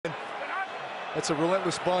That's a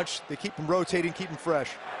relentless bunch. They keep them rotating, keep them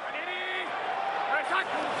fresh.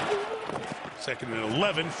 Second and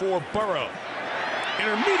 11 for Burrow.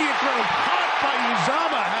 Intermediate throw caught by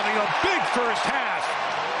Uzomah, having a big first half.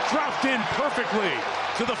 Dropped in perfectly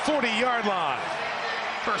to the 40-yard line.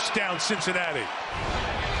 First down, Cincinnati.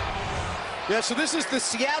 Yeah, so this is the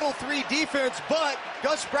Seattle 3 defense, but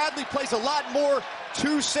Gus Bradley plays a lot more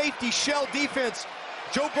two-safety shell defense.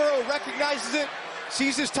 Joe Burrow recognizes it,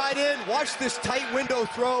 sees his tight end, watch this tight window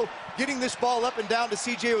throw, getting this ball up and down to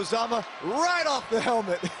C.J. Uzomah right off the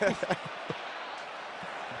helmet.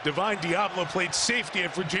 Divine Diablo played safety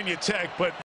at Virginia Tech, but